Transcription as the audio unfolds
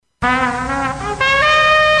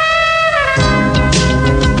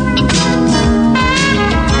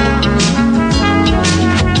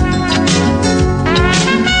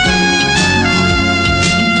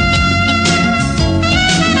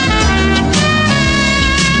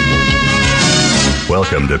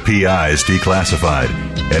Welcome to PI's Declassified,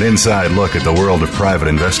 an inside look at the world of private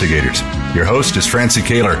investigators. Your host is Francie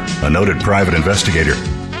Kaler, a noted private investigator.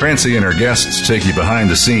 Francie and her guests take you behind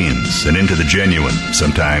the scenes and into the genuine,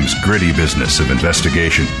 sometimes gritty business of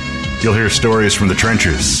investigation. You'll hear stories from the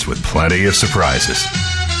trenches with plenty of surprises.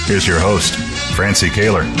 Here's your host, Francie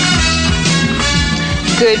Kaler.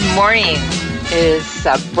 Good morning. It is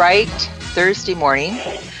a bright Thursday morning.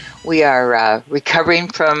 We are recovering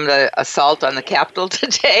from the assault on the Capitol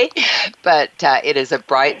today, but it is a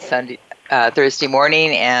bright Thursday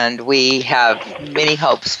morning, and we have many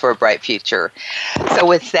hopes for a bright future. So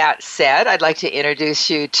with that said, I'd like to introduce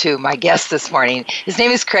you to my guest this morning. His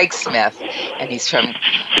name is Craig Smith, and he's from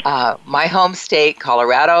my home state,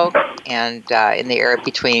 Colorado, and in the area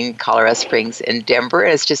between Colorado Springs and Denver.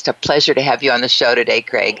 It's just a pleasure to have you on the show today,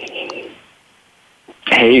 Craig.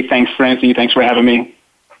 Hey, thanks, Francie. Thanks for having me.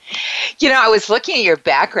 You know, I was looking at your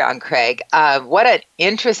background, Craig. What an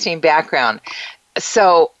interesting background.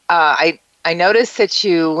 So I noticed that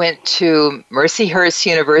you went to Mercyhurst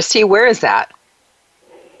University. Where is that?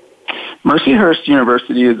 Mercyhurst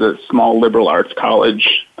University is a small liberal arts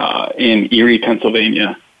college in Erie,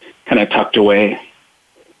 Pennsylvania, kind of tucked away.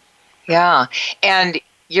 Yeah. And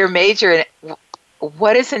your major,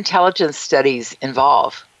 what does intelligence studies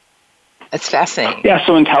involve? That's fascinating. Yeah,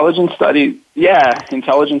 so intelligence studies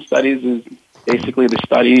is basically the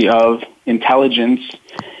study of intelligence,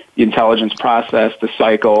 the intelligence process, the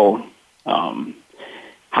cycle,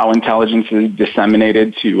 how intelligence is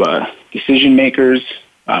disseminated to decision makers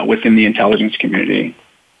within the intelligence community.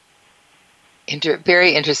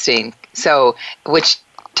 Very interesting. So, which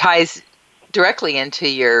ties directly into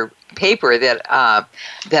your paper that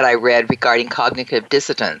I read regarding cognitive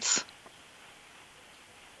dissonance.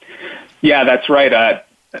 Yeah, that's right.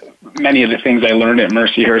 Many of the things I learned at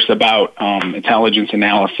Mercyhurst about intelligence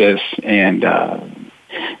analysis and the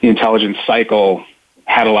intelligence cycle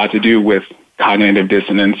had a lot to do with cognitive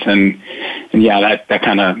dissonance, and yeah, that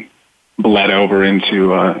kind of bled over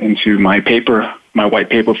into my paper, my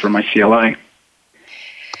white paper for my CLI.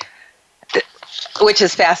 Which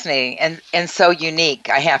is fascinating and so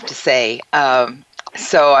unique, I have to say.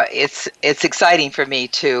 So it's exciting for me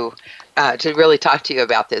to really talk to you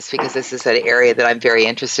about this, because this is an area that I'm very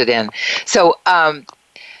interested in. So,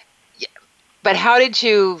 but how did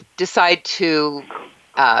you decide to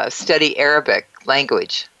study Arabic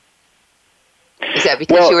language? Is that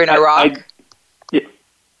because you were in Iraq?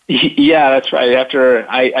 Yeah, that's right. After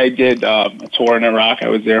I did a tour in Iraq, I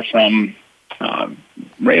was there from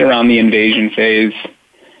right around the invasion phase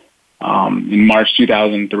in March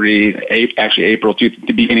 2003,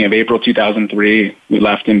 the beginning of April 2003. We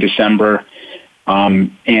left in December,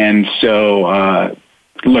 and so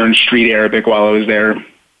learned street Arabic while I was there,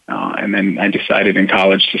 and then I decided in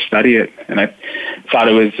college to study it, and I thought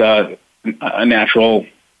it was a natural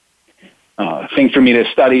thing for me to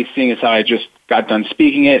study, seeing as how I just got done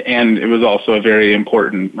speaking it, and it was also a very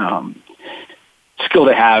important skill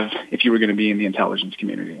to have if you were going to be in the intelligence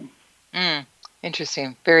community.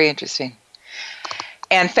 Interesting. Very interesting.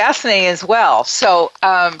 And fascinating as well. So,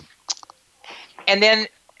 and then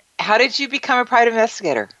how did you become a private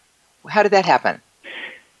investigator? How did that happen?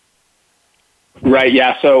 Right,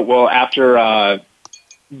 yeah. So, well, after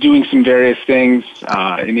doing some various things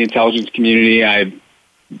in the intelligence community,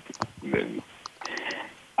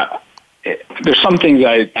 there's some things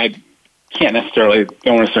I don't necessarily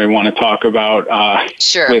want to talk about.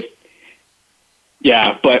 Sure.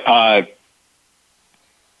 But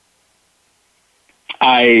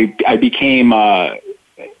I became a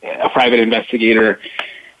private investigator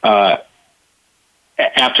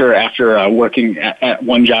after working at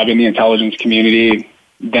one job in the intelligence community.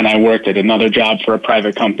 Then I worked at another job for a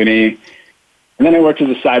private company. And then I worked as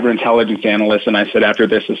a cyber intelligence analyst, and I said after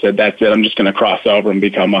this, that's it. I'm just going to cross over and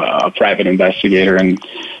become a private investigator. And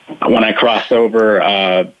when I crossed over,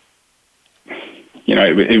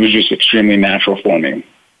 it was just extremely natural for me.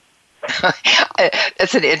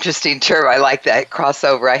 That's an interesting term. I like that,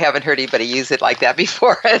 crossover. I haven't heard anybody use it like that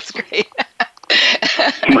before. That's great.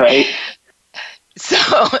 Right. So,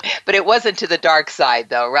 but it wasn't to the dark side,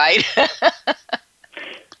 though, right?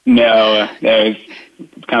 No, it was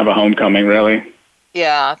kind of a homecoming, really.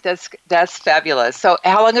 Yeah, that's fabulous. So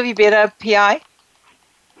how long have you been a PI?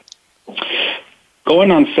 Going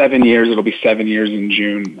on 7 years. It'll be 7 years in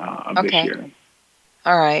June of this year.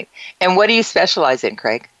 All right. And what do you specialize in,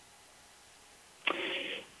 Craig?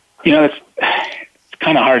 It's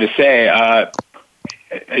kind of hard to say. I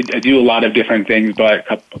do a lot of different things, but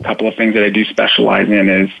a couple of things that I do specialize in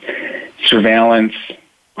is surveillance,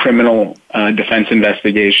 criminal defense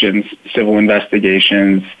investigations, civil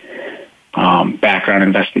investigations, background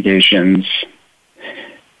investigations.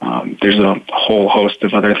 There's a whole host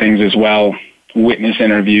of other things as well, witness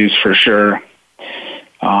interviews for sure,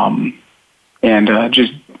 and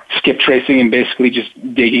just skip tracing and basically just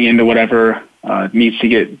digging into whatever needs to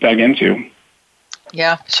get dug into.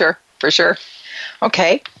 Yeah, sure, for sure.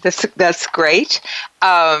 Okay, that's great.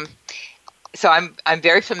 So I'm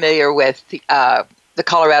very familiar with the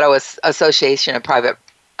Colorado Association of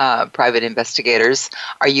Private Investigators.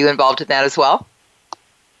 Are you involved in that as well?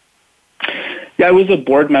 Yeah, I was a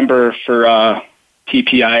board member for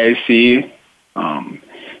TPIAC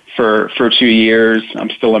for 2 years. I'm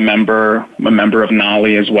still a member. I'm a member of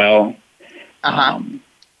NALI as well.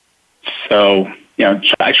 So,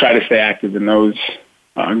 I try to stay active in those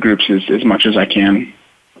groups as much as I can.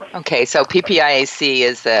 Okay, so PPIAC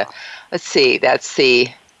is that's the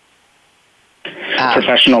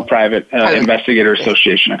Professional Private Investigator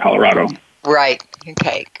Association of Colorado. Right.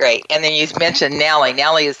 Okay, great. And then you mentioned NALI.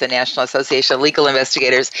 NALI is the National Association of Legal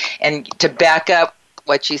Investigators. And to back up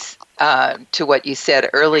what you said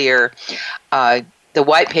earlier, the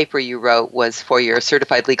white paper you wrote was for your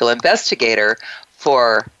certified legal investigator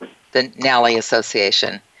for the NALI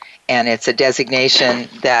Association. And it's a designation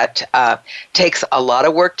that takes a lot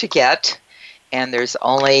of work to get. And there's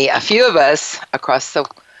only a few of us across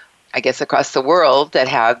the world that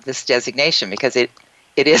have this designation because it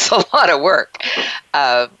is a lot of work.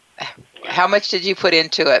 How much did you put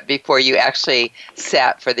into it before you actually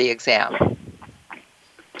sat for the exam?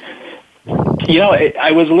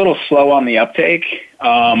 I was a little slow on the uptake.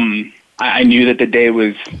 I knew that the day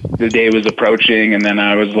was approaching, and then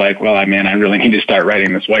I was like, well, I really need to start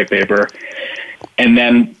writing this white paper. And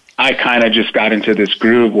then I kind of just got into this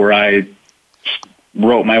groove where I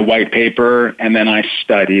wrote my white paper, and then I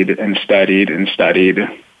studied and studied and studied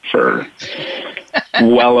for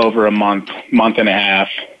well over a month and a half,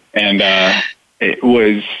 and it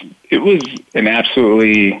was an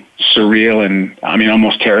absolutely surreal and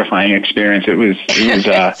almost terrifying experience. It was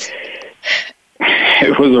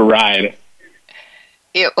it was a ride.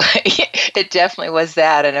 It definitely was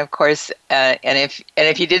that, and of course, and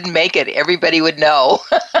if you didn't make it, everybody would know.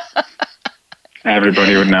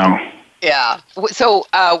 Everybody would know. Yeah. So,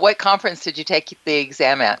 what conference did you take the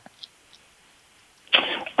exam at?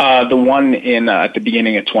 The one at the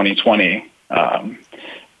beginning of 2020.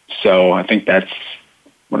 So I think that's,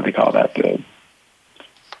 what do they call that? The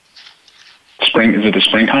spring? Is it the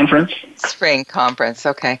spring conference? Spring conference.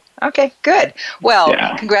 Okay. Okay. Good. Well,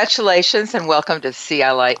 Congratulations and welcome to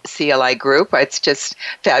CLI Group. It's just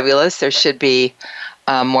fabulous. There should be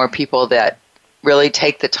more people that really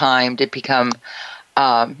take the time to become.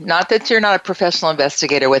 Not that you're not a professional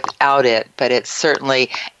investigator without it, but it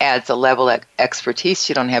certainly adds a level of expertise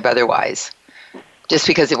you don't have otherwise, just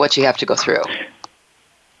because of what you have to go through.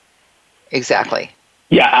 Exactly.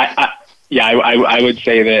 Yeah, I would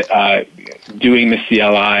say that doing the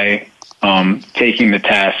CLI, taking the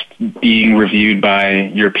test, being reviewed by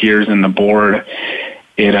your peers in the board,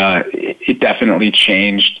 it definitely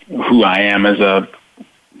changed who I am as a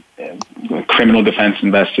criminal defense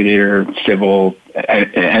investigator, civil,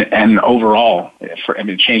 and overall,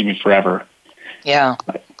 it changed me forever. Yeah.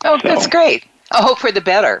 Oh, so. That's great. I hope for the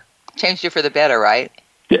better. Changed you for the better, right?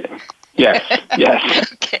 Yeah. Yes.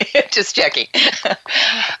 Okay, just checking.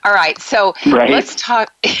 All right, so let's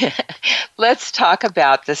talk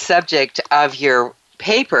about the subject of your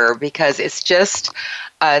paper because it's just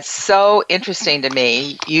so interesting to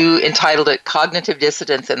me. You entitled it Cognitive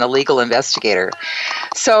Dissonance in the Legal Investigator.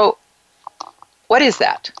 So what is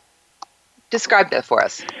that? Describe that for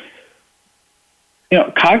us.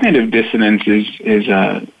 Cognitive dissonance is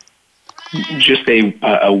just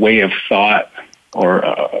a way of thought or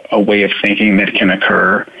a way of thinking that can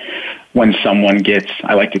occur when someone gets,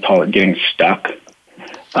 I like to call it getting stuck.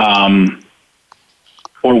 Or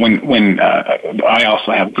when I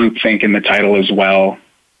also have groupthink in the title as well.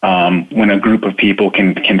 When a group of people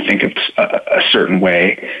can think of a certain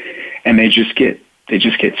way, and they just get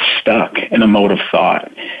stuck in a mode of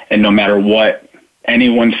thought, and no matter what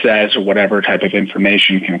anyone says or whatever type of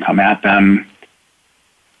information can come at them,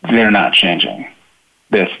 they're not changing.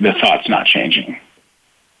 The thought's not changing.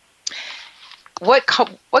 What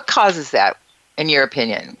causes that, in your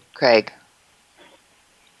opinion, Craig?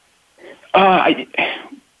 That's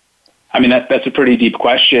a pretty deep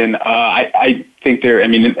question. I think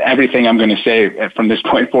everything I'm going to say from this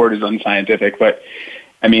point forward is unscientific, but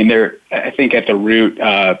I think at the root,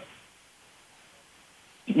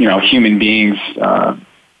 human beings are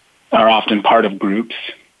often part of groups,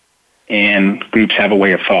 and groups have a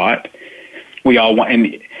way of thought. We all want,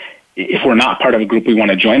 and if we're not part of a group, we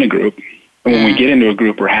want to join a group. And when we get into a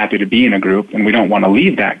group, we're happy to be in a group, and we don't want to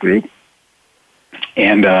leave that group.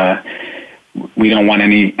 And we don't want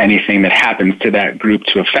anything that happens to that group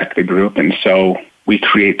to affect the group. And so we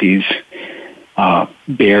create these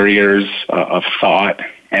barriers of thought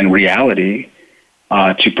and reality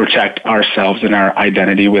to protect ourselves and our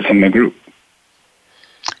identity within the group.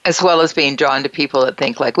 As well as being drawn to people that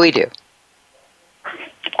think like we do.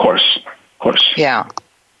 Of course. Yeah.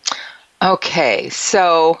 Okay,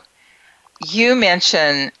 so you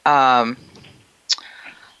mention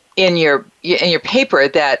in your paper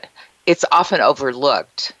that it's often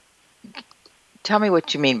overlooked. Tell me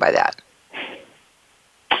what you mean by that.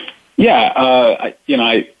 Yeah,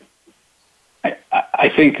 I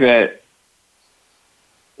think that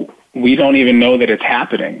we don't even know that it's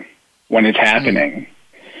happening when it's happening.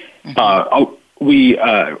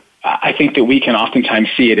 I think that we can oftentimes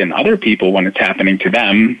see it in other people when it's happening to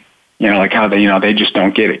them. Like how they just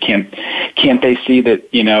don't get it. Can't they see that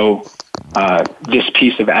this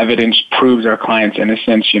piece of evidence proves our client's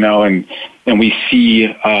innocence? And we see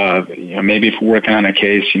maybe if we're working on a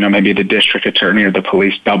case, maybe the district attorney or the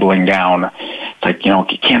police doubling down. It's like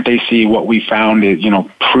can't they see what we found?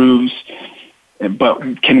 Proves.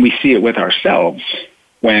 But can we see it with ourselves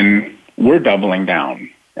when we're doubling down?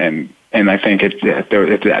 And I think it's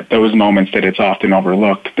at those moments that it's often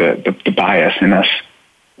overlooked, the bias in us.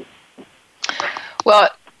 Well,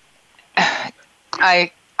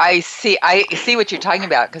 I see what you're talking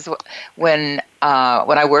about, because when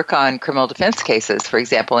I work on criminal defense cases, for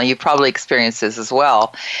example, and you've probably experienced this as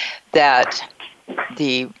well, that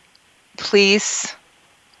the police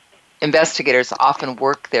investigators often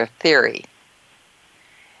work their theory.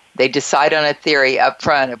 They decide on a theory up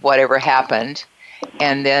front of whatever happened,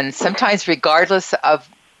 and then sometimes, regardless of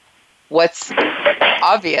what's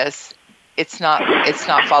obvious, it's not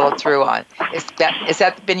followed through on. Is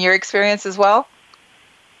that been your experience as well?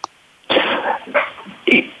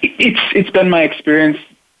 It's been my experience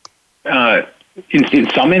in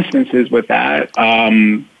some instances with that.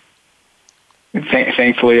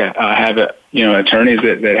 Thankfully, I have attorneys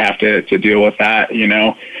that have to deal with that.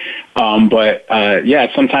 But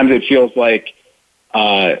sometimes it feels like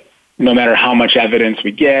no matter how much evidence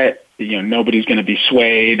we get, nobody's going to be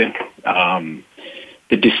swayed.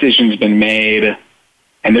 The decision's been made,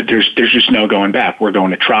 and that there's just no going back. We're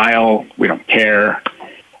going to trial. We don't care.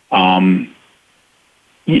 And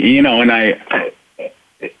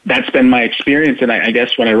that's been my experience. And I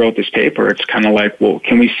guess when I wrote this paper, it's kind of like, well,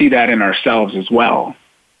 can we see that in ourselves as well?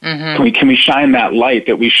 Mm-hmm. Can we shine that light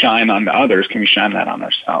that we shine on to others? Can we shine that on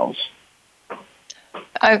ourselves?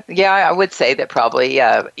 I would say that probably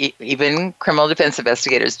even criminal defense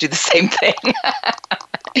investigators do the same thing.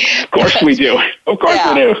 Of course we do. Of course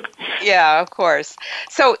we do. Yeah, of course.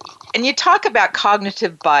 So, and you talk about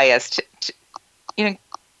cognitive bias.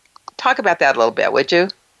 Talk about that a little bit, would you?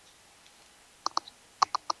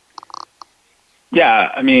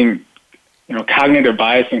 Yeah, I mean, cognitive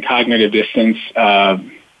bias and cognitive dissonance, they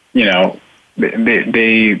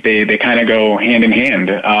kind of go hand in hand.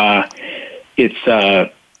 It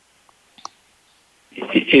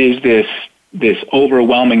is this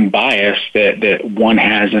overwhelming bias that one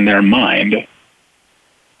has in their mind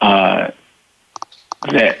that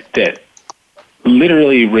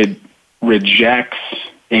literally rejects,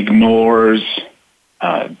 ignores,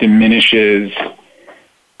 diminishes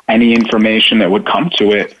any information that would come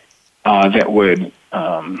to it that would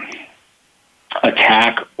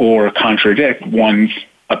attack or contradict one's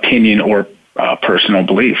opinion or personal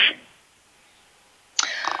belief.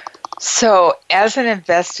 So, as an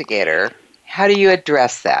investigator, how do you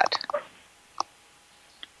address that?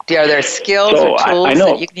 Are there skills or tools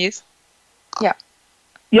that you can use? Yeah.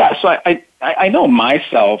 Yeah, so I know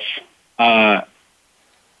myself, I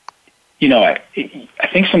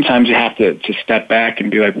think sometimes you have to step back and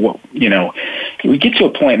be like, well, we get to a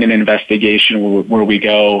point in an investigation where we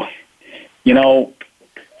go,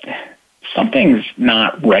 something's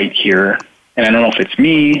not right here. And I don't know if it's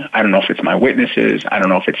me. I don't know if it's my witnesses. I don't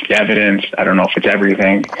know if it's the evidence. I don't know if it's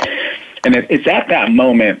everything. And it's at that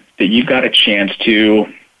moment that you've got a chance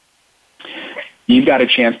to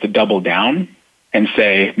double down and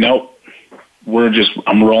say, nope,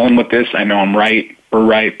 I'm rolling with this. I know I'm right. We're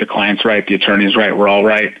right. The client's right. The attorney's right. We're all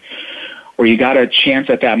right. Or you got a chance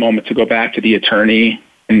at that moment to go back to the attorney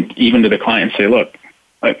and even to the client and say, look,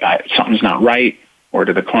 something's not right. Or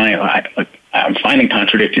to the client, I'm finding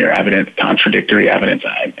contradictory evidence.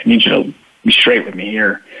 I need you to be straight with me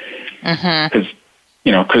here, because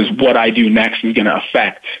what I do next is going to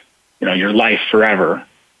affect your life forever.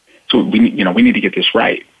 So we need to get this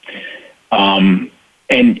right. And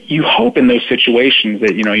And you hope in those situations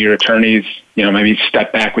that, your attorneys, maybe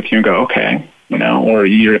step back with you and go, okay, or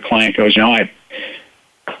your client goes,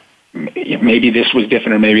 maybe this was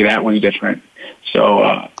different or maybe that was different.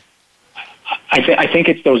 So I think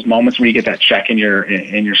it's those moments where you get that check in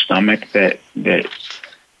your stomach that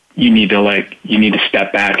you need to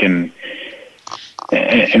step back and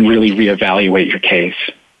really reevaluate your case.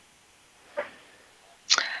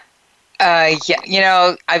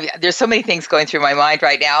 There's so many things going through my mind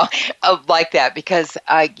right now like that, because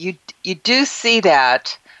you do see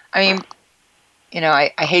that. I mean,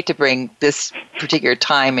 I hate to bring this particular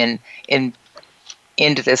time into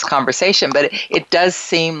this conversation, but it does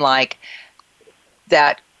seem like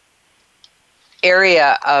that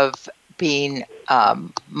area of being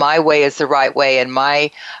my way is the right way and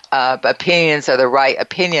my opinions are the right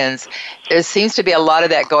opinions. There seems to be a lot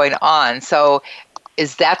of that going on. So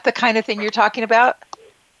is that the kind of thing you're talking about?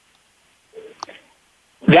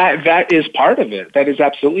 That is part of it. That is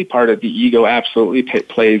absolutely part of the ego. Absolutely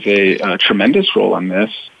plays a tremendous role in this.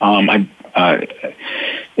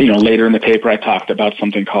 Later in the paper, I talked about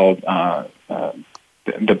something called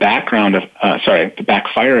the backfire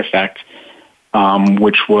effect,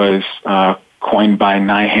 which was coined by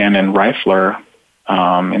Nyhan and Reifler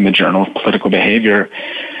in the Journal of Political Behavior.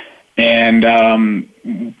 And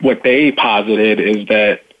what they posited is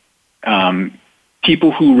that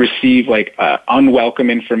people who receive unwelcome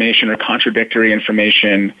information or contradictory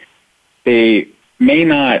information, they may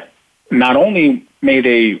not only may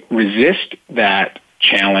they resist that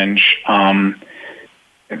challenge,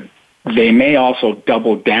 they may also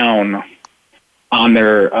double down on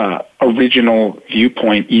their original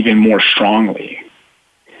viewpoint even more strongly.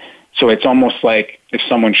 So it's almost like if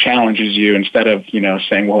someone challenges you, instead of,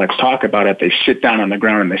 saying, well, let's talk about it, they sit down on the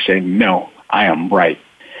ground and they say, no, I am right.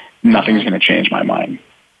 Nothing's going to change my mind.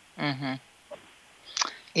 Mm-hmm.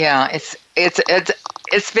 Yeah, it's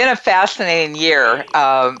been a fascinating year,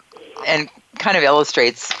 and kind of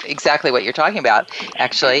illustrates exactly what you're talking about,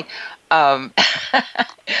 actually. And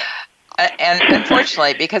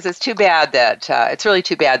unfortunately, because it's too bad that it's really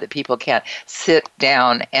too bad that people can't sit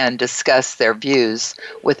down and discuss their views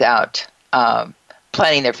without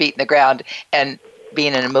planting their feet in the ground and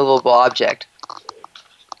being an immovable object.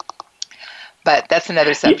 But that's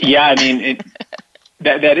another subject. Yeah, I mean,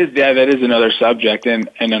 that is another subject, and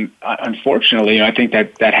unfortunately, I think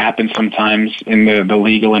that happens sometimes in the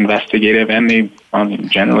legal, investigative, and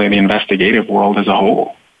generally the investigative world as a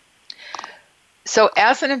whole. So,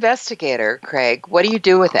 as an investigator, Craig, what do you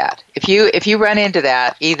do with that? If you run into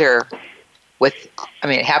that, either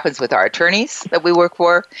it happens with our attorneys that we work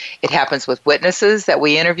for, it happens with witnesses that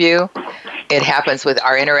we interview, it happens with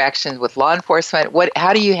our interactions with law enforcement.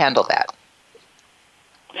 How do you handle that?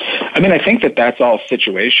 I mean, I think that's all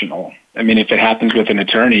situational. I mean, if it happens with an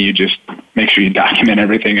attorney, you just make sure you document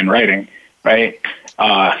everything in writing, right?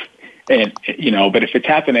 But if it's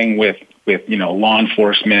happening with law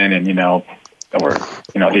enforcement and or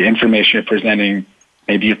the information you're presenting,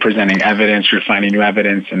 maybe you're presenting evidence, you're finding new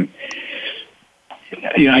evidence, and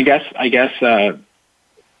I guess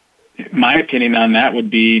my opinion on that would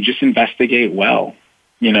be just investigate well.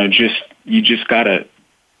 You just gotta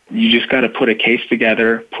put a case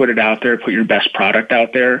together, put it out there, put your best product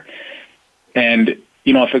out there. And,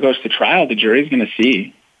 if it goes to trial, the jury's going to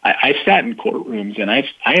see. I've sat in courtrooms and I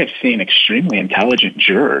have seen extremely intelligent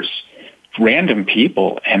jurors, random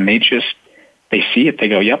people, and they see it, they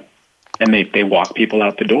go, yep. And they walk people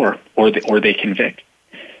out the door or they convict.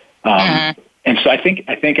 And so I think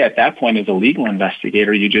at that point as a legal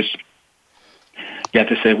investigator, you have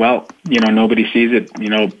to say, well, nobody sees it,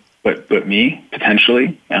 but me,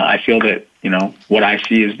 potentially. I feel that, what I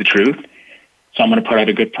see is the truth. So I'm going to put out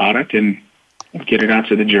a good product and get it out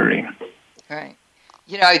to the jury. Right.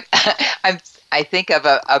 I think of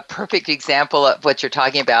a perfect example of what you're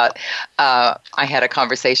talking about. I had a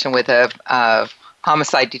conversation with a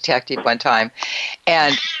homicide detective one time,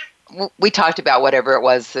 and we talked about whatever it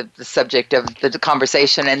was, the subject of the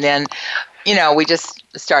conversation, and then, we just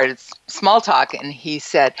started small talk, and he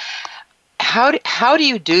said, How do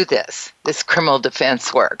you do this criminal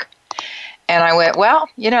defense work? And I went, well,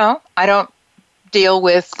 I don't deal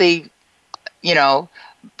with the,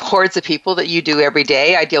 hordes of people that you do every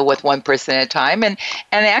day. I deal with one person at a time. And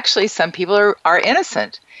actually some people are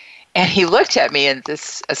innocent. And he looked at me in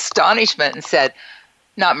this astonishment and said,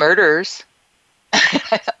 not murderers.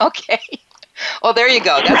 Okay. Well, there you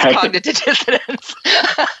go. That's right. Cognitive dissonance.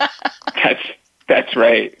 That's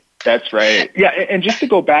right. That's right. Yeah, and just to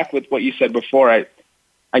go back with what you said before, I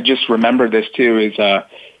just remember this too. Is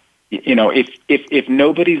if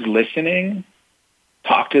nobody's listening,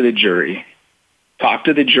 talk to the jury. Talk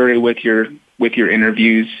to the jury with your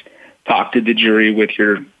interviews. Talk to the jury with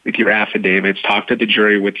your affidavits. Talk to the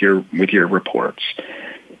jury with your reports.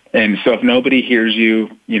 And so if nobody hears you,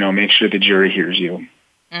 make sure the jury hears you.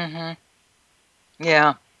 Mm-hmm.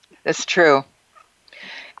 Yeah, that's true.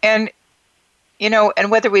 And,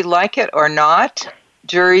 and whether we like it or not,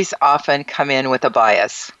 juries often come in with a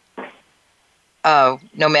bias. No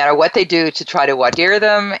matter what they do to try to voir dire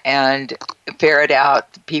them and ferret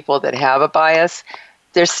out the people that have a bias,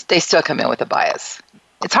 they still come in with a bias.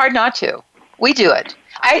 It's hard not to. We do it.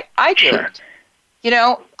 I do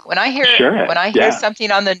it. When I hear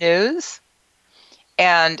something on the news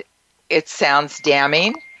and it sounds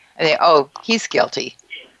damning, I think, oh, he's guilty,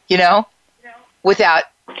 without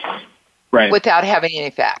having any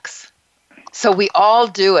facts. So we all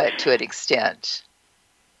do it to an extent.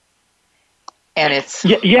 And it's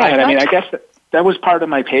and I mean, I guess that was part of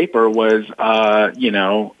my paper was,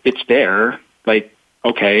 it's there. Like,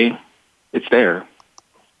 okay, it's there.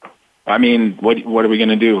 I mean, what are we going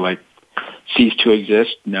to do? Like, cease to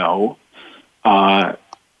exist? No.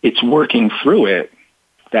 It's working through it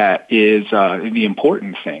that is the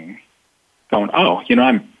important thing. Going,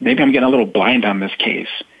 maybe I'm getting a little blind on this case.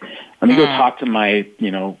 Let me go talk to my,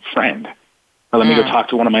 friend. Or let me go talk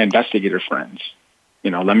to one of my investigator friends.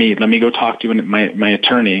 Let me go talk to my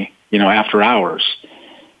attorney, after hours.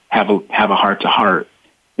 Have a heart to heart.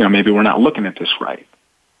 Maybe we're not looking at this right.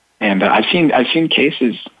 And I've seen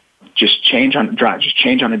cases just change on a dime. Just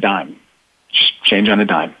change on a dime.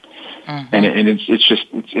 Mm-hmm. And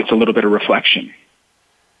it's a little bit of reflection.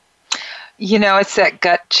 It's that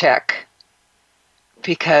gut check,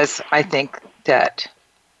 because I think that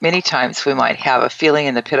many times we might have a feeling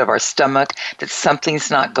in the pit of our stomach that something's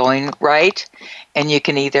not going right, and you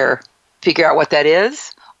can either figure out what that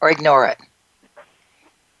is or ignore it.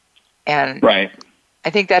 And right. I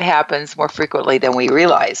think that happens more frequently than we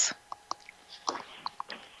realize.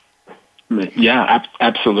 Yeah,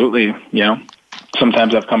 absolutely.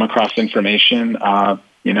 Sometimes I've come across information,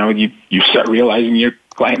 you start realizing your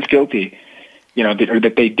client's guilty, or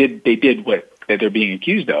that they did what that they're being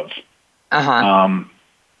accused of. Uh-huh.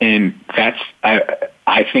 And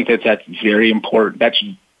I think that's very important. That's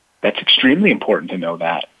extremely important to know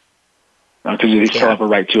that, because they still have a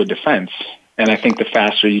right to a defense. And I think the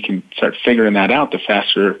faster you can start figuring that out, the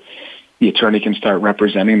faster the attorney can start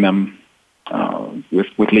representing them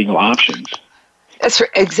with legal options. That's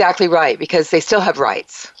exactly right, because they still have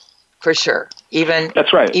rights, for sure.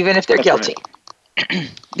 That's right. Even if they're guilty.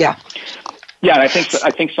 Right. Yeah. Yeah, and I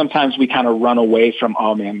think sometimes we kind of run away from,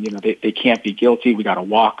 oh man, they can't be guilty. We got to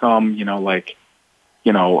walk them, and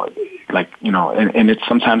it's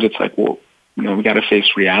sometimes it's like, well, we got to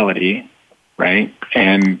face reality, right,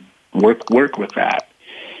 and work with that.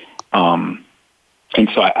 And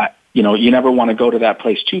so you never want to go to that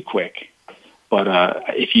place too quick, but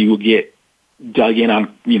if you get dug in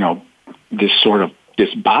on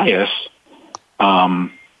this bias,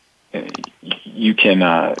 you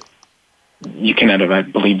can end up, I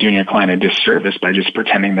believe, doing your client a disservice by just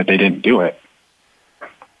pretending that they didn't do it.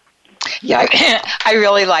 Yeah, I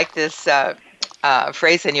really like this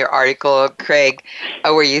phrase in your article, Craig,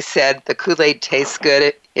 where you said the Kool-Aid tastes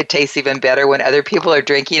good. It tastes even better when other people are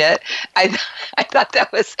drinking it. I thought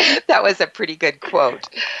that was a pretty good quote.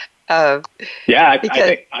 I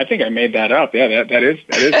think I made that up. Yeah, that is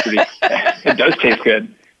pretty. It does taste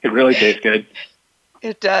good. It really tastes good.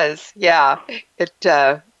 It does. Yeah, it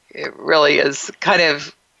really is kind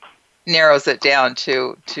of narrows it down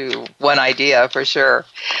to one idea for sure.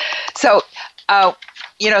 So,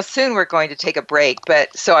 soon we're going to take a break,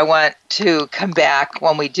 but so I want to come back.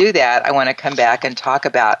 When we do that, I want to come back and talk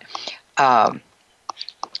about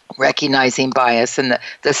recognizing bias and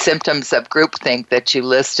the symptoms of groupthink that you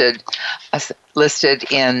listed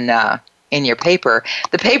in your paper.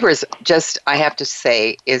 The paper is just, I have to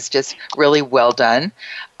say, is just really well done.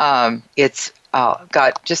 It's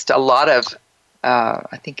got just a lot of,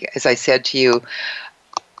 I think, as I said to you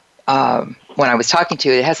when I was talking to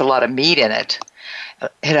you, it has a lot of meat in it.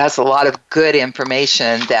 It has a lot of good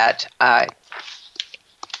information that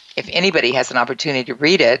if anybody has an opportunity to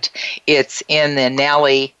read it, it's in the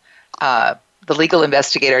Nally, the legal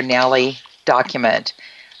investigator Nally document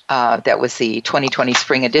that was the 2020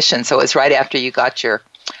 spring edition. So it was right after you got your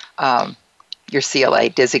CLA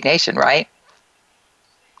designation, right?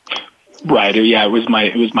 Right. Yeah, it was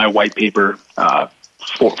my white paper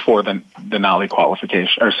for the Nally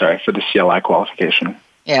qualification, or sorry, for the CLI qualification.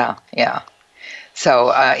 Yeah.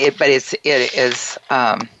 So,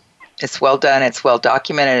 it's well done. It's well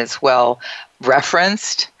documented. It's well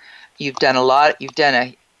referenced. You've done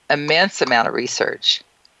an immense amount of research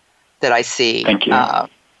that I see. Thank you.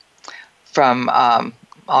 From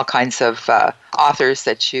all kinds of authors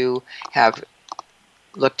that you have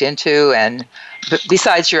looked into, and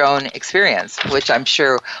besides your own experience, which I'm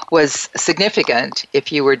sure was significant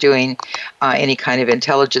if you were doing any kind of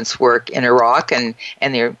intelligence work in Iraq and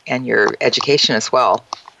your education as well.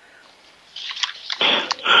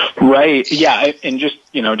 Right. Yeah. And just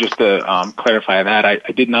to clarify that, I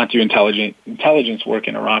did not do intelligence work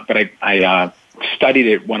in Iraq, but I studied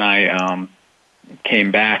it when I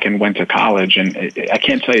came back and went to college. And I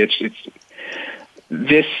can't tell you, it's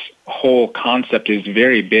this whole concept is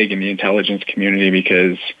very big in the intelligence community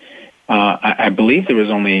because I believe there was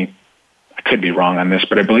only, I could be wrong on this,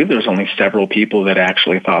 but I believe there was only several people that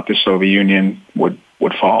actually thought the Soviet Union would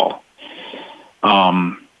fall.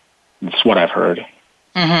 That's what I've heard.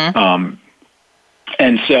 Mm-hmm.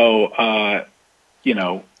 And so,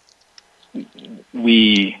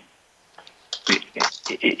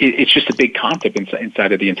 it's just a big concept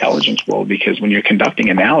inside of the intelligence world, because when you're conducting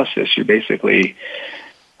analysis, you're basically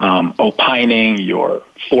opining, you're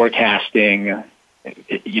forecasting.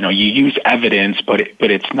 You use evidence, but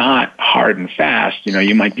it's not hard and fast.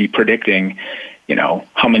 You might be predicting,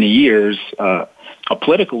 how many years a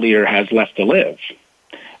political leader has left to live,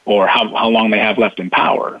 or how long they have left in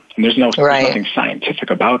power. And there's nothing scientific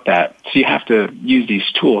about that. So you have to use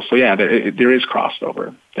these tools. So yeah, there is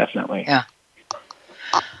crossover, definitely. Yeah.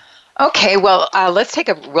 Okay, well, let's take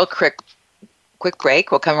a real quick break.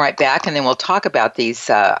 We'll come right back, and then we'll talk about these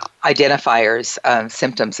identifiers,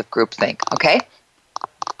 symptoms of groupthink, okay?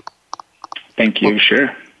 Thank you,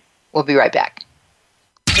 sure. We'll be right back.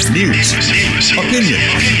 News, opinion,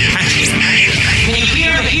 Can you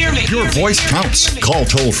hear me? your voice counts. Call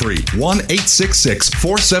toll-free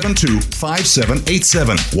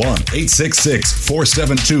 1-866-472-5787.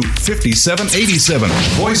 1-866-472-5787.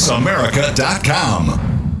 VoiceAmerica.com.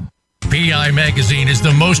 PI Magazine is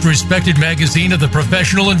the most respected magazine of the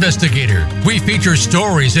professional investigator. We feature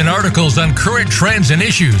stories and articles on current trends and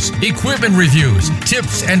issues, equipment reviews,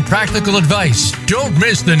 tips, and practical advice. Don't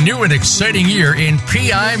miss the new and exciting year in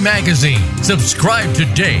PI Magazine. Subscribe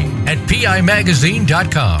today at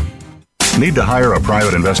PIMagazine.com. Need to hire a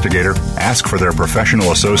private investigator? Ask for their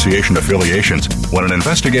professional association affiliations. When an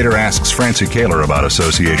investigator asks Francie Kaler about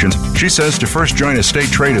associations, she says to first join a state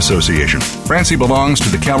trade association. Francie belongs to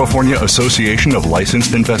the California Association of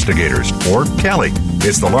Licensed Investigators, or CALI.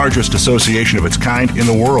 It's the largest association of its kind in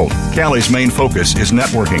the world. CALI's main focus is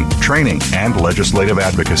networking, training, and legislative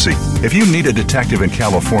advocacy. If you need a detective in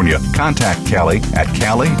California, contact CALI at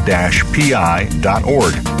cali-pi.org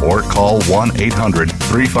or call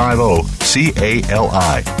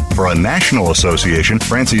 1-800-350-CALI. For a national association,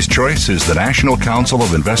 Francie's choice is the National Council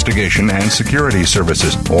of Investigation and Security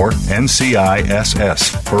Services, or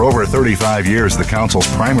NCISS. For over 35 years, the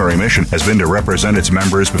Council's primary mission has been to represent its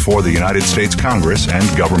members before the United States Congress and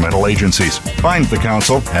governmental agencies. Find the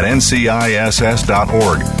Council at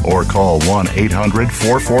nciss.org or call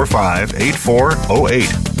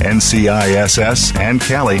 1-800-445-8408. NCISS and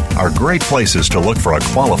CALI are great places to look for a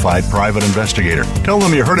qualified private investigator. Tell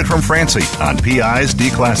them you heard it from Francie on PI's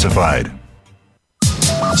Declassified.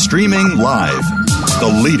 Streaming live, the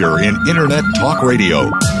leader in Internet talk radio,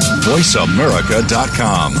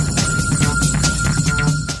 VoiceAmerica.com.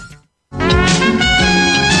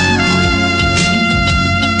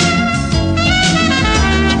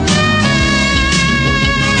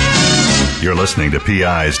 You're listening to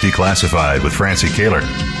PI's Declassified with Francie Kaler.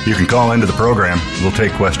 You can call into the program. We'll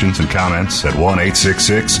take questions and comments at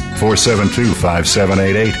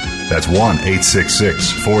 1-866-472-5788. That's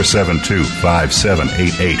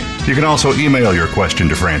 1-866-472-5788. You can also email your question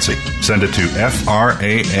to Francie. Send it to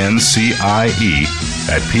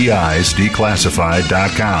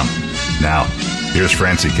francie@pisdeclassified.com. Now, here's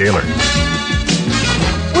Francie Kaler.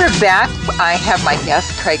 We're back. I have my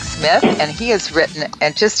guest, Craig Smith, and he has written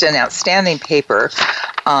just an outstanding paper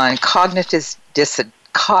on cognitive dissidence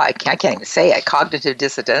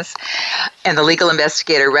and the legal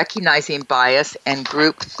investigator recognizing bias and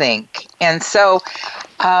groupthink. And so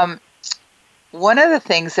one of the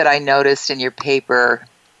things that I noticed in your paper,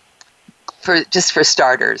 for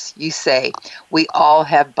starters, you say we all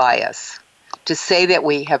have bias. To say that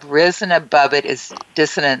we have risen above it is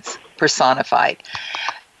dissonance personified.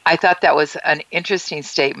 I thought that was an interesting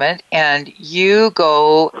statement, and you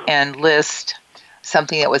go and list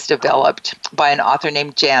something that was developed by an author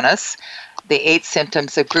named Janice, The 8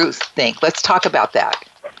 Symptoms of Groupthink. Let's talk about that.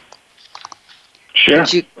 Sure.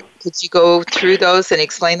 Could you go through those and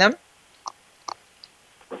explain them?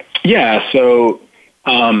 Yeah, so,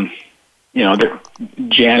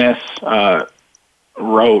 Janice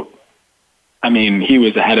wrote I mean, he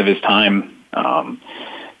was ahead of his time.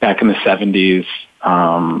 Back in the 70s,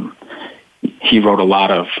 he wrote a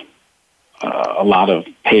lot of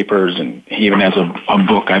papers, and he even has a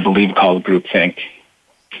book, I believe, called Groupthink.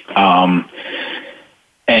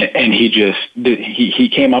 And he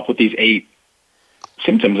came up with these 8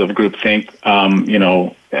 symptoms of groupthink.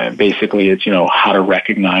 Basically it's, how to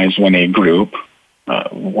recognize when a group,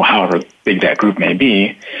 however big that group may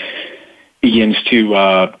be, begins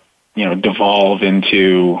to, devolve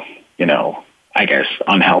into, I guess,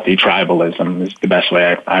 unhealthy tribalism is the best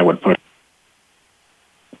way I would put it.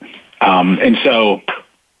 And so,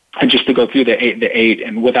 and just to go through the eight,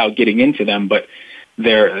 and without getting into them, but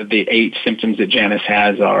the 8 symptoms that Janice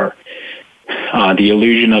has are the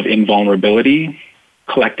illusion of invulnerability,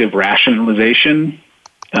 collective rationalization,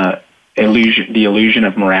 the illusion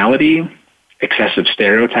of morality, excessive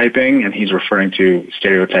stereotyping, and he's referring to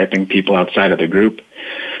stereotyping people outside of the group,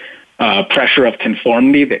 pressure of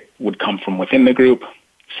conformity that would come from within the group,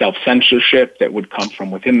 self-censorship that would come from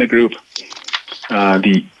within the group,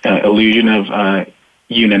 the illusion of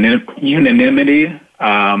unanimity,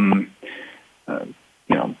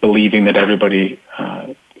 believing that everybody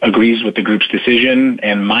agrees with the group's decision,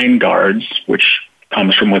 and mind guards, which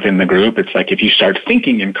comes from within the group. It's like if you start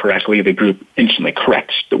thinking incorrectly, the group instantly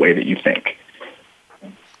corrects the way that you think.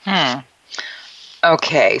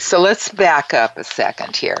 Okay, so let's back up a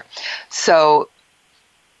second here. So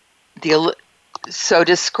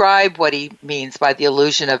describe what he means by the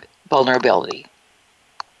illusion of vulnerability.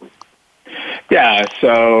 Yeah,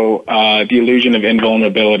 so the illusion of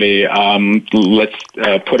invulnerability, let's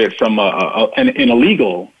put it from in a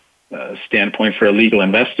legal standpoint for a legal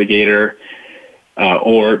investigator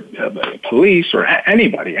or police or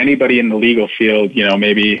anybody in the legal field,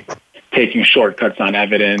 maybe taking shortcuts on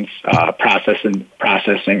evidence, processing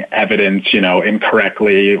evidence,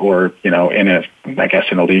 incorrectly or, in a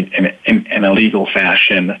legal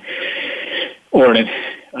fashion or in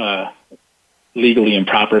a legally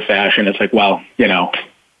improper fashion. It's like, well, it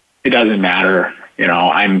doesn't matter.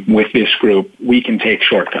 I'm with this group. We can take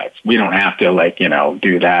shortcuts. We don't have to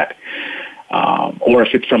do that. Or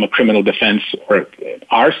if it's from a criminal defense or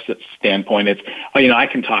our standpoint, it's, I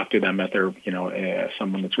can talk to them if they're,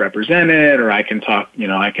 someone that's represented, or I can talk,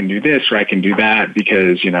 I can do this or I can do that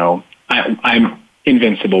because, I'm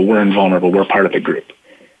invincible. We're invulnerable. We're part of the group.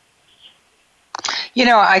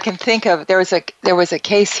 I can think of there was a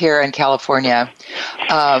case here in California.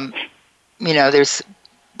 There's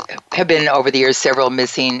have been over the years several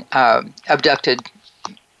missing, abducted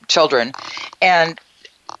children, and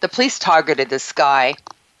the police targeted this guy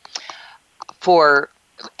for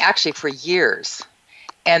years,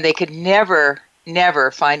 and they could never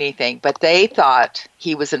find anything. But they thought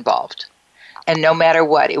he was involved. And no matter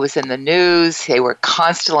what, it was in the news. They were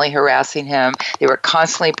constantly harassing him. They were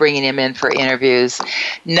constantly bringing him in for interviews.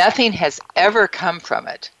 Nothing has ever come from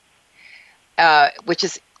it, which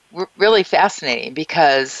is really fascinating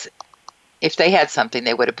because if they had something,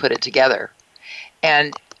 they would have put it together.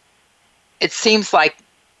 And it seems like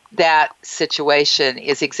that situation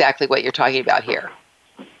is exactly what you're talking about here.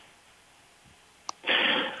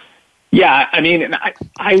 Yeah, I mean,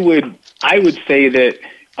 I would say that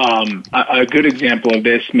a good example of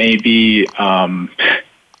this may be, it's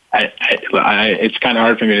kind of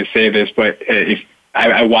hard for me to say this, but if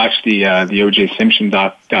I watched the O.J. Simpson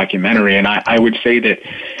documentary, and I would say that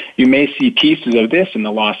you may see pieces of this in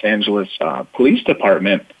the Los Angeles Police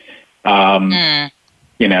Department.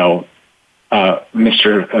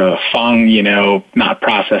 Mr. Fung, not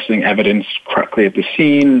processing evidence correctly at the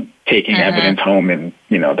scene, taking evidence home in,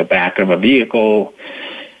 the back of a vehicle.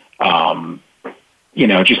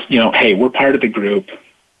 Hey, we're part of the group.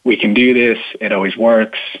 We can do this. It always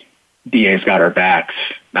works. DA's got our backs.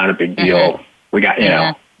 Not a big deal. We got,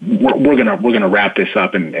 we're gonna wrap this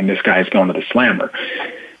up, and this guy's going to the slammer.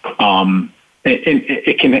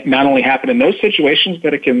 It can not only happen in those situations,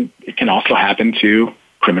 but it can also happen to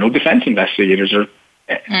criminal defense investigators or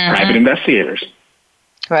private investigators.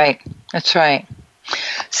 Right. That's right.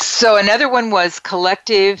 So another one was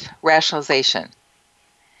collective rationalization.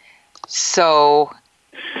 So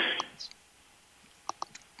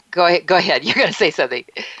go ahead. You're going to say something.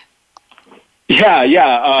 Yeah.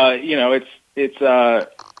 It's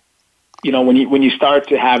when you start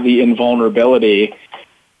to have the invulnerability,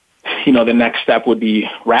 the next step would be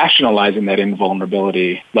rationalizing that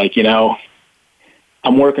invulnerability. Like,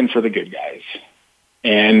 I'm working for the good guys,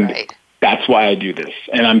 and that's why I do this.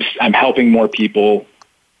 And I'm helping more people,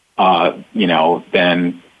 than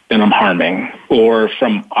I'm harming. Or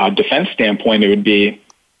from a defense standpoint, it would be,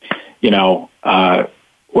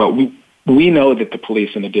 we know that the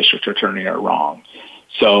police and the district attorney are wrong.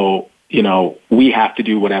 So, we have to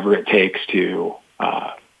do whatever it takes to,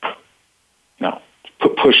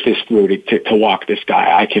 push this through to walk this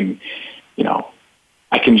guy. I can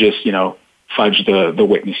just, fudge the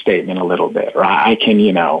witness statement a little bit, or I can,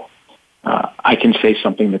 I can say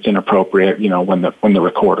something that's inappropriate, when the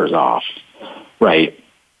recorder's off, right?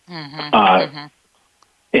 Mm-hmm.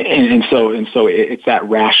 And so it's that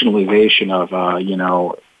rationalization of,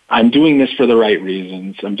 I'm doing this for the right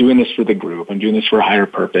reasons. I'm doing this for the group. I'm doing this for a higher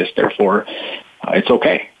purpose. Therefore, it's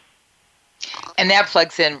okay. And that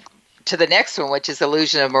plugs in to the next one, which is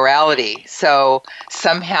illusion of morality. So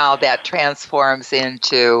somehow that transforms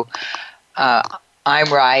into,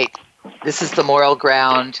 I'm right. This is the moral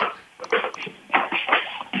ground.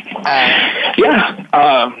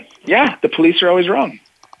 The police are always wrong.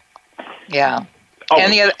 Yeah.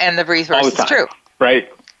 Always. And the reverse is true. Right.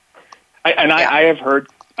 I have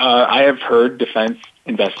heard defense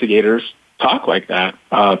investigators talk like that.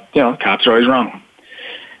 Cops are always wrong.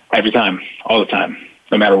 Every time, all the time,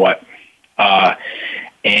 no matter what.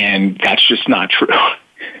 And that's just not true.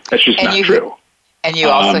 That's just not true. And you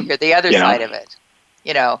also hear the other side of it.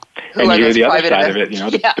 Who are those private investigators?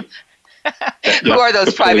 Who are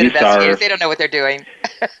those private investigators? They don't know what they're doing.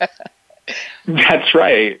 That's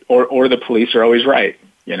right. Or the police are always right.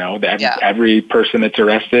 Every person that's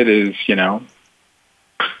arrested is,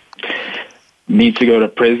 needs to go to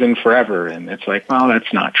prison forever. And it's like, well,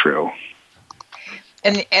 that's not true.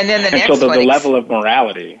 And then the next one. So one the level of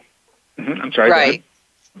morality. I'm sorry. Right.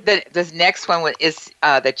 The next one is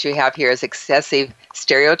that you have here is excessive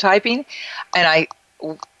stereotyping. And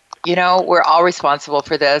we're all responsible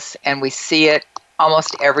for this, and we see it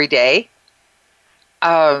almost every day.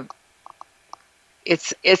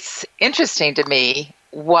 It's interesting to me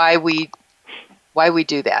why we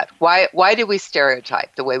do that. Why do we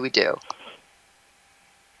stereotype the way we do?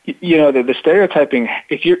 The stereotyping.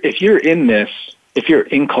 If you're in this, if you're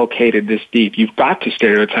inculcated this deep, you've got to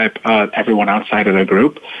stereotype everyone outside of the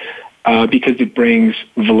group because it brings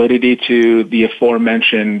validity to the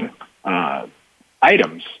aforementioned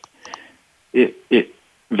items. It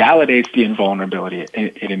validates the invulnerability.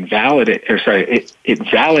 It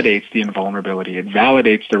validates the invulnerability. It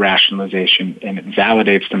validates the rationalization, and it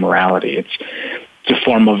validates the morality. It's a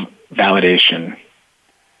form of validation.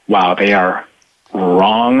 Wow, they are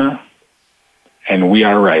wrong, and we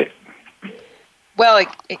are right. Well,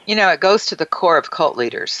 it goes to the core of cult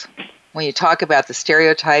leaders. When you talk about the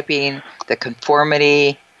stereotyping, the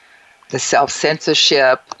conformity, the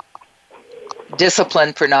self-censorship,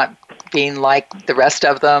 discipline for not being like the rest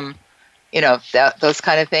of them, those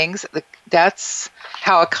kind of things, that's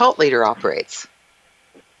how a cult leader operates.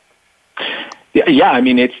 Yeah. I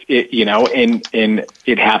mean, and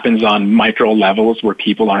it happens on micro levels where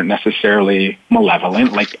people aren't necessarily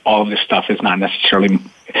malevolent. Like all of this stuff is not necessarily,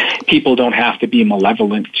 people don't have to be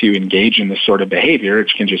malevolent to engage in this sort of behavior.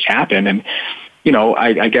 It can just happen. And,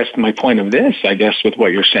 I guess my point of this, with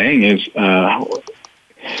what you're saying is,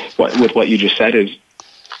 with what you just said is,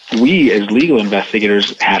 we as legal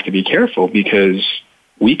investigators have to be careful because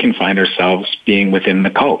we can find ourselves being within the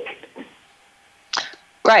cult.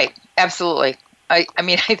 Right. Absolutely. I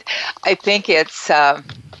think it's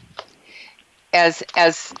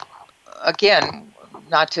as again,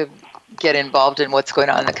 not to get involved in what's going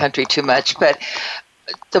on in the country too much, but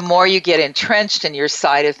the more you get entrenched in your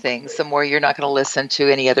side of things, the more you're not going to listen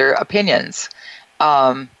to any other opinions,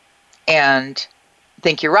 and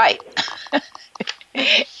think you're right,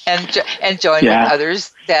 and join with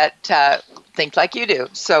others that think like you do.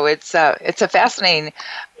 So it's a fascinating.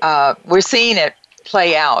 We're seeing it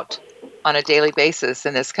play out on a daily basis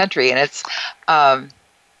in this country, and it's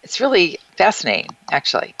really fascinating,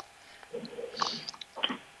 actually.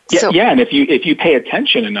 And if you pay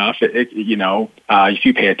attention enough, if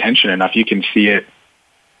you pay attention enough, you can see it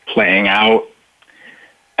playing out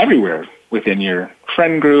everywhere within your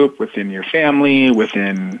friend group, within your family,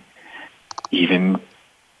 within even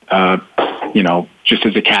just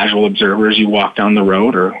as a casual observer as you walk down the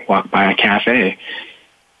road or walk by a cafe.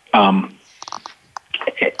 And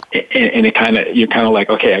you're kind of like,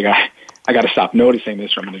 okay, I got to stop noticing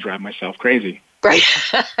this, or I'm going to drive myself crazy. Right,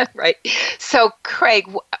 right. So,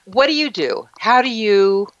 Craig, what do you do? What do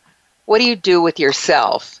you do with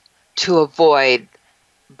yourself to avoid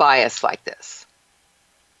bias like this?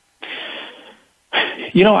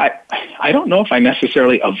 I don't know if I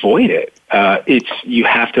necessarily avoid it. You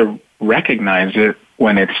have to recognize it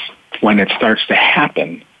when it starts to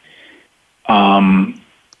happen.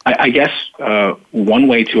 I guess one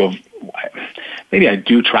way maybe I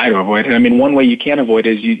do try to avoid it. I mean, one way you can avoid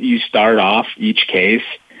it is you start off each case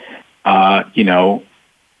try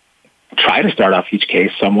to start off each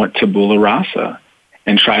case somewhat tabula rasa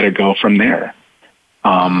and try to go from there.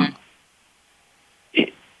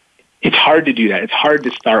 It's hard to do that. It's hard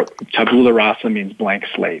to start. Tabula rasa means blank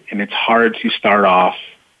slate, and it's hard to start off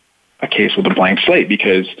a case with a blank slate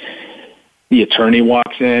because the attorney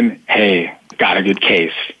walks in, hey, got a good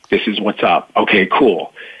case. This is what's up. Okay,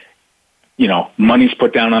 cool. Money's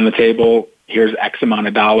put down on the table. Here's X amount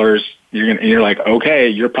of dollars. You're like, okay,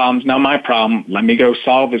 your problem's not my problem. Let me go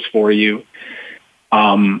solve this for you.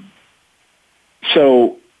 So,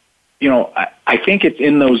 I think it's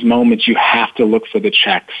in those moments you have to look for the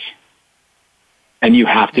checks. And you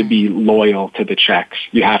have to be loyal to the checks.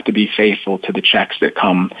 You have to be faithful to the checks that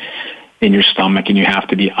come in your stomach, and you have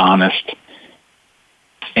to be honest.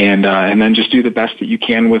 And then just do the best that you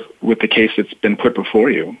can with the case that's been put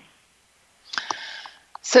before you.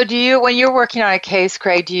 So when you're working on a case,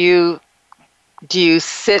 Craig, do you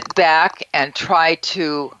sit back and try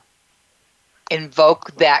to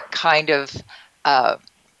invoke that kind of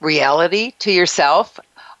reality to yourself,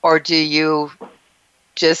 or do you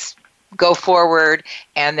just go forward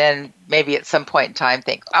and then maybe at some point in time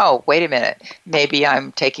think, oh, wait a minute, maybe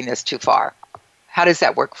I'm taking this too far? How does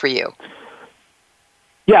that work for you?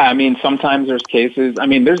 Yeah, sometimes there's cases.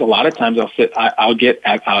 There's a lot of times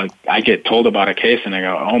I get told about a case and I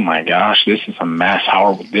go, oh my gosh, this is a mess.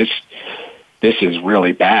 This is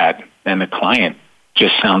really bad. And the client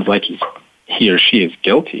just sounds like he or she is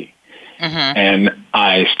guilty. Mm-hmm. And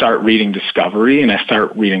I start reading discovery and I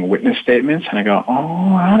start reading witness statements and I go,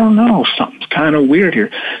 oh, I don't know, something's kind of weird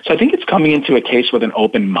here. So I think it's coming into a case with an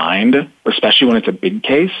open mind, especially when it's a big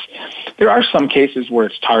case. There are some cases where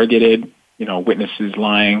it's targeted, witnesses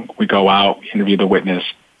lying. We go out, we interview the witness,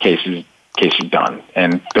 case is done.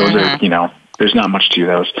 And those are, there's not much to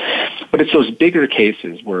those. But it's those bigger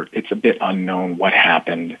cases where it's a bit unknown what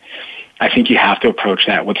happened. I think you have to approach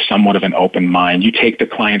that with somewhat of an open mind. You take the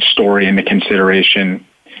client's story into consideration,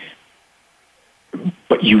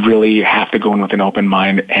 but you really have to go in with an open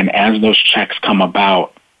mind. And as those checks come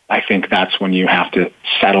about, I think that's when you have to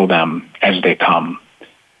settle them as they come.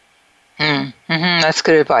 That's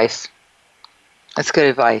good advice.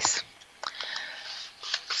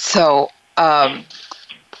 So,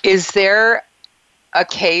 is there a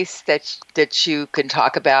case that you can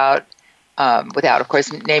talk about, without, of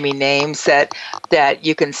course, naming names, that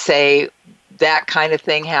you can say that kind of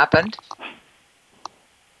thing happened?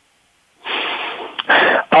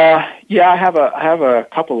 Yeah, I have a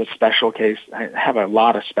couple of special cases. I have a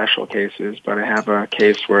lot of special cases, but I have a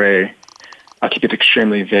case where I'll keep it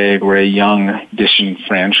extremely vague, where a young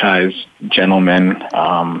disenfranchised gentleman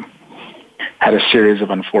had a series of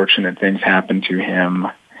unfortunate things happen to him,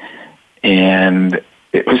 and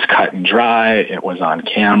it was cut and dry. It was on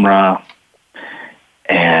camera.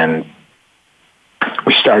 And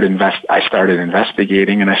I started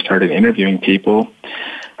investigating and I started interviewing people.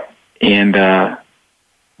 And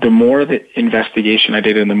the more the investigation I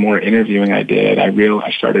did and the more interviewing I did,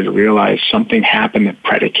 I started to realize something happened that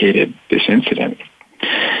predicated this incident.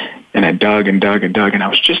 And I dug and dug and dug, and I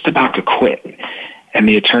was just about to quit. And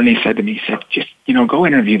the attorney said to me, just, go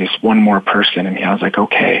interview this one more person. And I was like,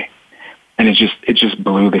 okay. And it just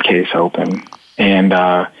blew the case open. And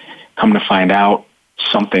come to find out,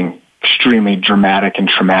 something extremely dramatic and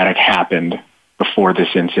traumatic happened before this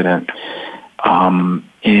incident. And,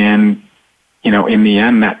 in the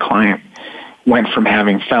end, that client went from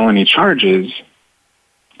having felony charges,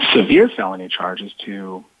 severe felony charges,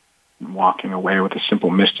 to walking away with a simple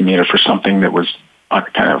misdemeanor for something that was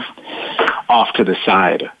kind of off to the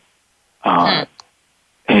side. And,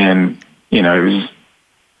 it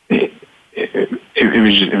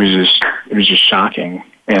was just shocking.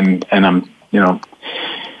 And I'm,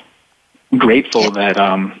 grateful that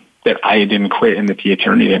I didn't quit and that the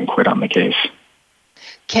attorney didn't quit on the case.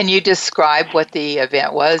 Can you describe what the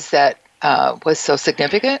event was that was so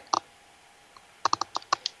significant?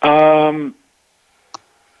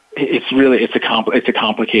 It's a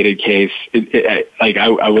complicated case.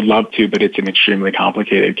 I would love to, but it's an extremely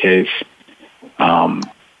complicated case. Well,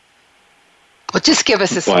 just give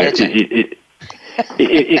us a smidgen.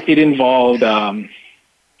 It involved,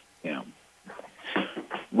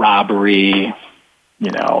 robbery,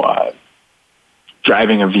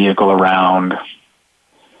 driving a vehicle around,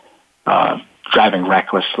 driving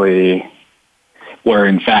recklessly, where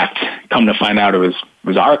in fact, come to find out, it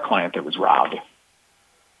was our client that was robbed.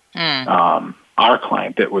 Our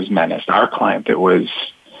client that was menaced, our client that was,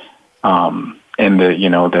 and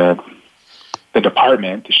the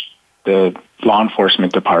department, the law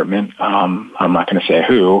enforcement department, I'm not going to say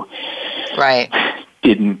who, right,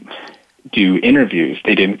 didn't do interviews.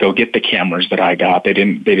 They didn't go get the cameras that I got. They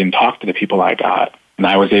didn't talk to the people I got. And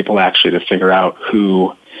I was able actually to figure out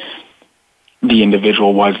who the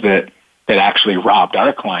individual was that actually robbed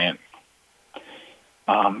our client,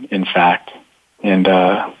 in fact. And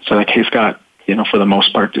so the case got, for the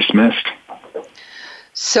most part, dismissed.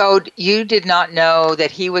 So you did not know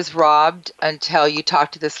that he was robbed until you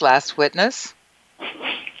talked to this last witness?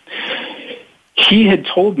 He had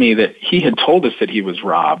told me that he had told us that he was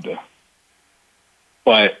robbed.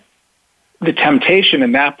 But the temptation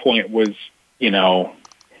in that point was,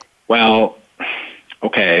 well,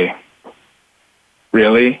 okay,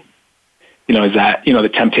 really? Is that, the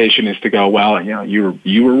temptation is to go, well,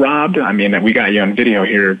 you were robbed. I mean, we got you on video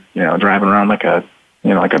here, driving around like a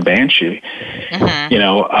banshee, because,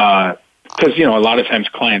 a lot of times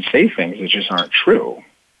clients say things that just aren't true.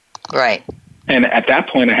 Right. And at that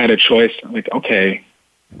point I had a choice, like, okay,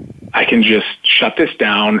 I can just shut this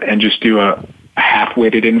down and just do a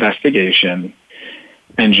half-witted investigation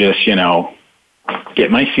and just,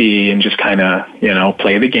 get my fee and just kind of,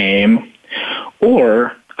 play the game.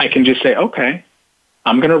 Or I can just say, okay,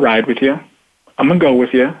 I'm going to ride with you. I'm going to go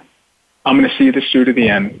with you. I'm going to see this through to the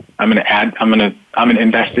end. I'm going to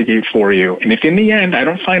investigate for you. And if in the end I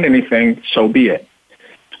don't find anything, so be it.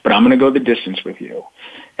 But I'm going to go the distance with you.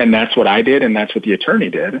 And that's what I did, and that's what the attorney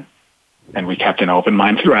did. And we kept an open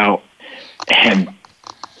mind throughout. And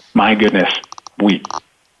my goodness,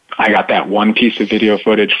 I got that one piece of video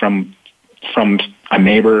footage from a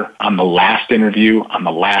neighbor on the last interview on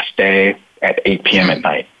the last day at 8 p.m. at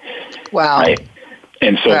night. Wow. Right.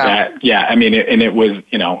 And so it was,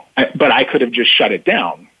 but I could have just shut it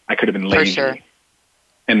down. I could have been lazy. For sure.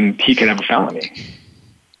 And he could have a felony.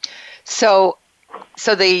 So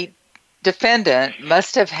the defendant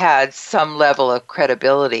must have had some level of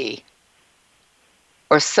credibility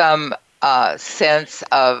or some sense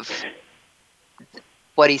of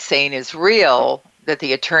what he's saying is real, that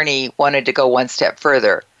the attorney wanted to go one step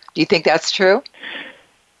further. Do you think that's true?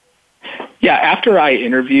 Yeah, after I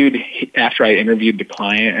interviewed the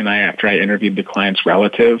client and after I interviewed the client's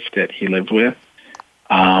relative that he lived with,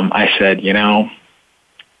 I said,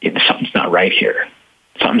 something's not right here.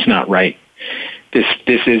 Something's not right. This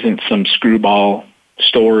isn't some screwball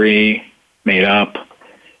story made up.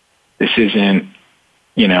 This isn't,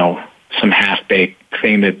 some half-baked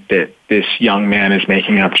thing that this young man is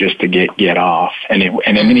making up just to get off. And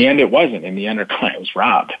in the end, it wasn't. In the end, our client was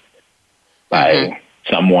robbed by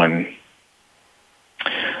someone.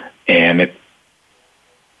 And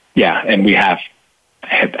and we have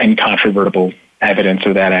incontrovertible evidence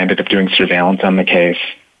of that. I ended up doing surveillance on the case,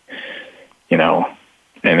 and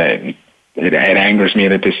it angers me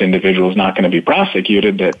that this individual is not going to be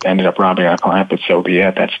prosecuted that ended up robbing our client, but so be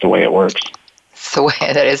it. That's the way it works.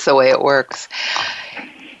 That is the way it works.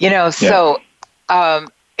 I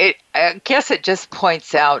guess it just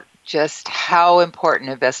points out just how important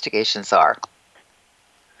investigations are.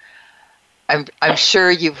 I'm sure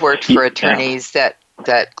you've worked for attorneys that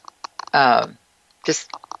just,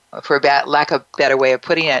 for lack of a better way of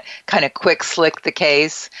putting it, kind of quick slick the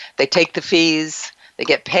case. They take the fees, they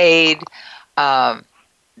get paid,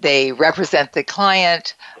 they represent the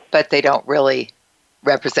client, but they don't really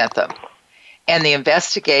represent them. And the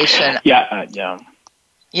investigation...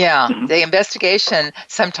 the investigation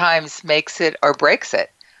sometimes makes it or breaks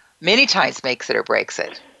it. Many times makes it or breaks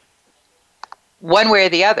it. One way or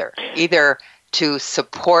the other, either to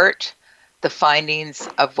support the findings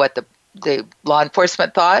of what the law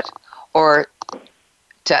enforcement thought, or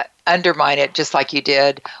to undermine it, just like you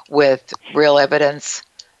did with real evidence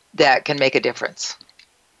that can make a difference.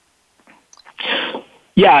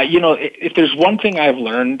 Yeah, if there's one thing I've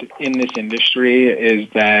learned in this industry is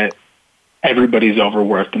that everybody's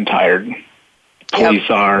overworked and tired. Police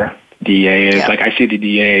are, DA is. Like, I see the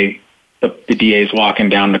DA... The DA's walking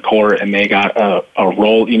down the court and they got a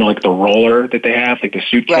roll, like the roller that they have, like the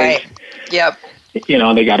suitcase. Right. Yep.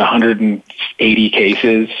 They got 180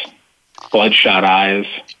 cases, bloodshot eyes,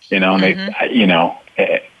 and they,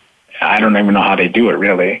 I don't even know how they do it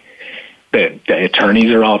really. The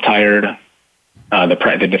attorneys are all tired.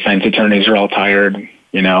 The defense attorneys are all tired.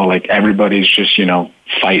 Like everybody's just,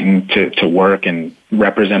 fighting to work and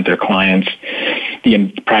represent their clients.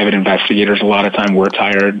 The private investigators, a lot of time, we're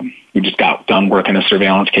tired. We just got done working a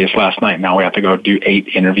surveillance case last night. Now we have to go do 8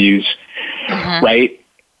 interviews, right?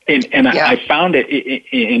 And I found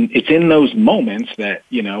it's in those moments that,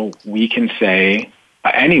 we can say,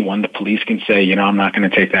 anyone, the police can say, I'm not going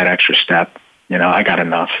to take that extra step. I got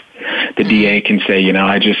enough. The DA can say,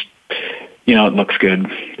 I just, it looks good.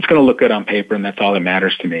 It's going to look good on paper, and that's all that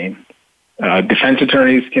matters to me. Defense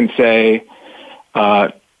attorneys can say,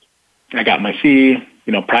 I got my fee.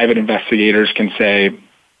 Private investigators can say,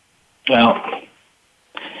 well,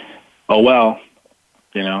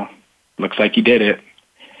 looks like you did it.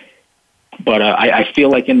 But I feel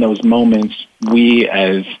like in those moments, we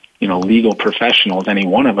as, legal professionals, any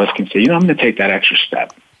one of us can say, I'm going to take that extra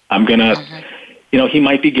step. I'm going to, he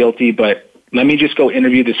might be guilty, but let me just go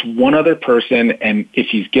interview this one other person. And if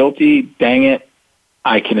he's guilty, dang it,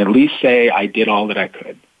 I can at least say I did all that I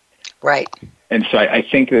could. Right. And so I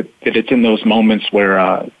think that it's in those moments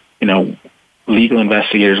where, legal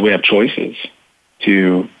investigators, we have choices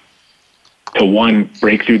to one,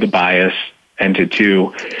 break through the bias, and to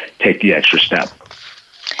two, take the extra step.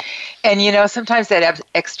 And, sometimes that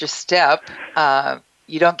extra step,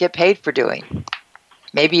 you don't get paid for doing.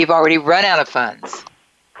 Maybe you've already run out of funds.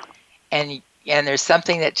 And there's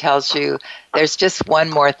something that tells you there's just one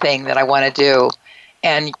more thing that I want to do.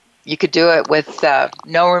 And you could do it with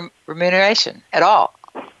no remuneration at all.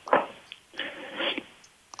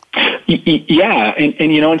 Yeah,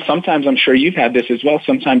 and sometimes I'm sure you've had this as well.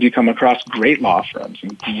 Sometimes you come across great law firms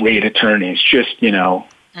and great attorneys, just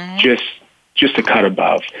a cut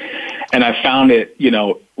above. And I found it,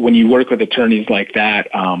 when you work with attorneys like that,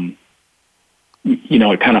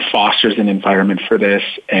 it kind of fosters an environment for this,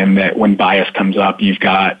 and that when bias comes up, you've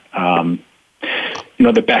got,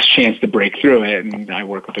 the best chance to break through it. And I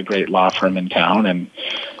work with a great law firm in town, and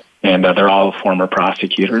they're all former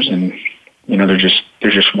prosecutors, and they're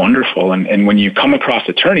just wonderful. And when you come across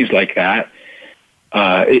attorneys like that,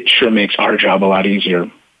 it sure makes our job a lot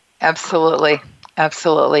easier. Absolutely.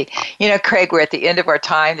 Absolutely. Craig, we're at the end of our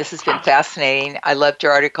time. This has been fascinating. I loved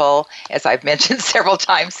your article, as I've mentioned several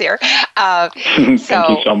times here. Thank you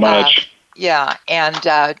so much.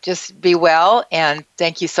 And just be well, and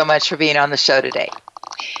thank you so much for being on the show today.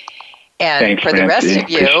 And thanks, for the rest Francie. of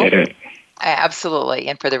you, appreciate it. Absolutely.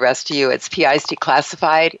 And for the rest of you, it's PI's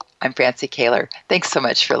Declassified. I'm Francie Kaler. Thanks so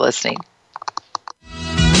much for listening.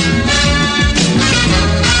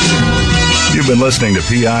 You've been listening to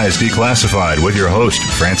PI's Declassified with your host,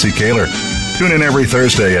 Francie Kaler. Tune in every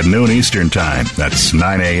Thursday at noon Eastern Time. That's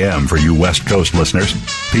 9 a.m. for you West Coast listeners.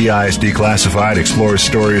 PI's Declassified explores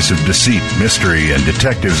stories of deceit, mystery, and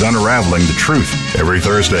detectives unraveling the truth. Every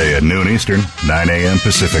Thursday at noon Eastern, 9 a.m.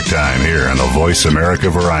 Pacific Time here on the Voice America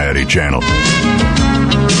Variety Channel.